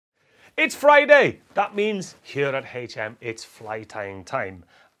It's Friday. That means here at HM, it's fly tying time.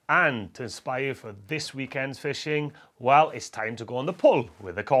 And to inspire you for this weekend's fishing, well, it's time to go on the pull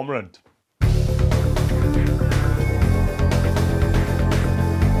with the cormorant.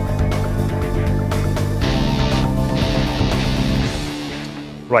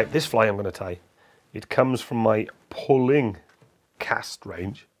 Right, this fly I'm going to tie, it comes from my pulling cast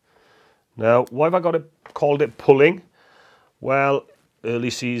range. Now, why have I called it pulling? Well,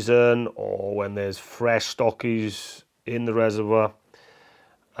 early season or when there's fresh stockies in the reservoir.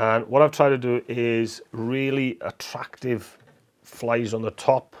 And what I've tried to do is really attractive flies on the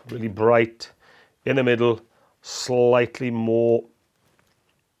top, really bright, in the middle, slightly more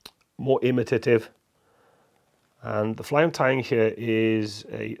imitative. And the fly I'm tying here is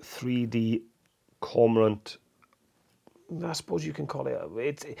a 3D cormorant. I suppose you can call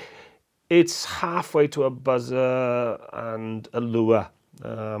it. It's halfway to a buzzer and a lure.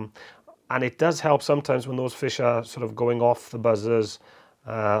 And it does help sometimes when those fish are sort of going off the buzzers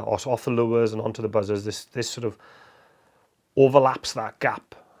or off the lures and onto the buzzers. This sort of overlaps that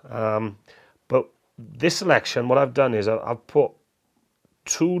gap. But this selection, what I've done is I've put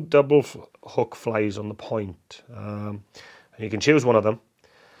 2 double hook flies on the point. And you can choose one of them.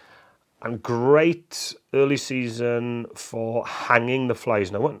 And great early season for hanging the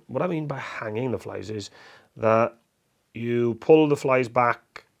flies. Now, what I mean by hanging the flies is that you pull the flies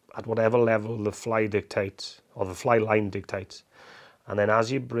back at whatever level the fly dictates, or the fly line dictates. And then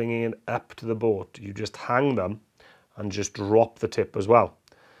as you're bringing it up to the boat, you just hang them and just drop the tip as well.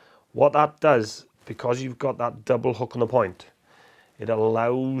 What that does, because you've got that double hook on the point, it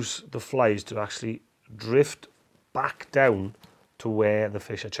allows the flies to actually drift back down to where the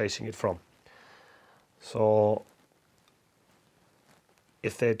fish are chasing it from. So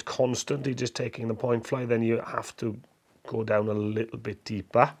if they're constantly just taking the point fly, then you have to go down a little bit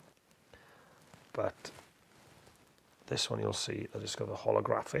deeper. But this one you'll see that it's got a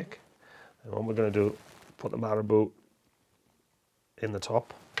holographic. And what we're going to do, put the marabou in the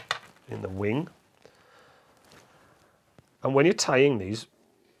top, in the wing. And when you're tying these,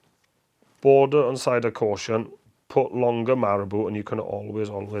 border on side of caution, put longer marabou, and you can always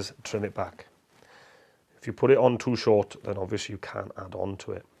trim it back. If you put it on too short, then obviously you can add on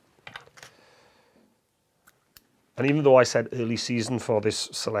to it. And even though I said early season for this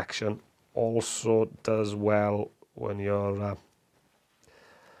selection, also does well when you're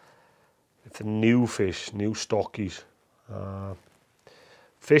it's a new fish, new stockies.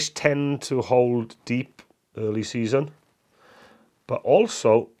 Fish tend to hold deep early season, but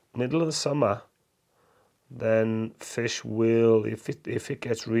also middle of the summer, then fish will, if it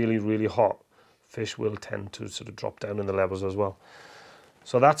gets really hot, fish will tend to sort of drop down in the levels as well.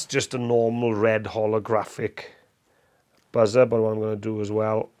 So that's just a normal red holographic buzzer, but what I'm going to do as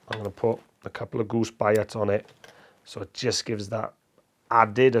well, I'm going to put a couple of goose biots on it, so it just gives that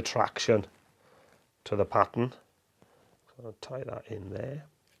added attraction to the pattern. So I'll tie that in there,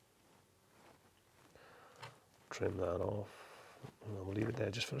 trim that off, and I'll leave it there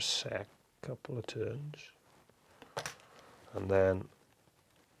just for a sec, couple of turns, and then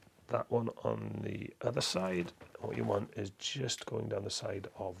that one on the other side. What you want is just going down the side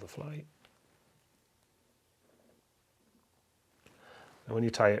of the fly. And when you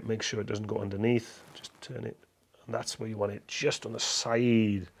tie it, make sure it doesn't go underneath, just turn it, and that's where you want it, just on the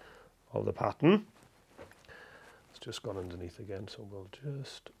side of the pattern. It's just gone underneath again, so we'll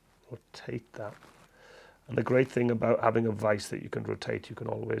just rotate that. And the great thing about having a vise that you can rotate, you can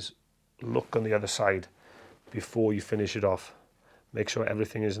always look on the other side before you finish it off. Make sure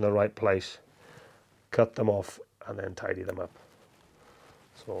everything is in the right place, cut them off, and then tidy them up.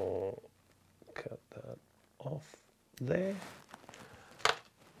 So cut that off there,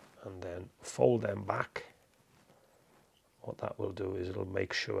 and then fold them back. What that will do is it'll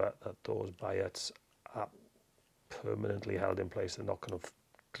make sure that those biots are permanently held in place. They're not going to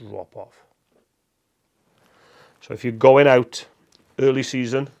drop off. So if you're going out early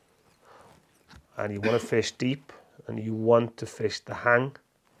season and you want to fish deep and you want to fish the hang,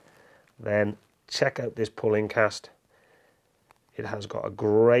 then check out this pulling cast. It has got a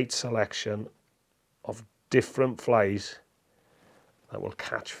great selection of different flies that will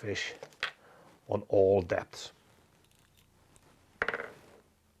catch fish on all depths.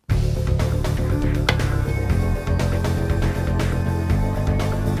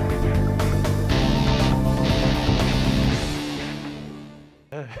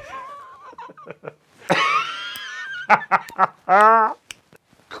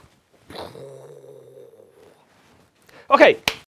 Okay,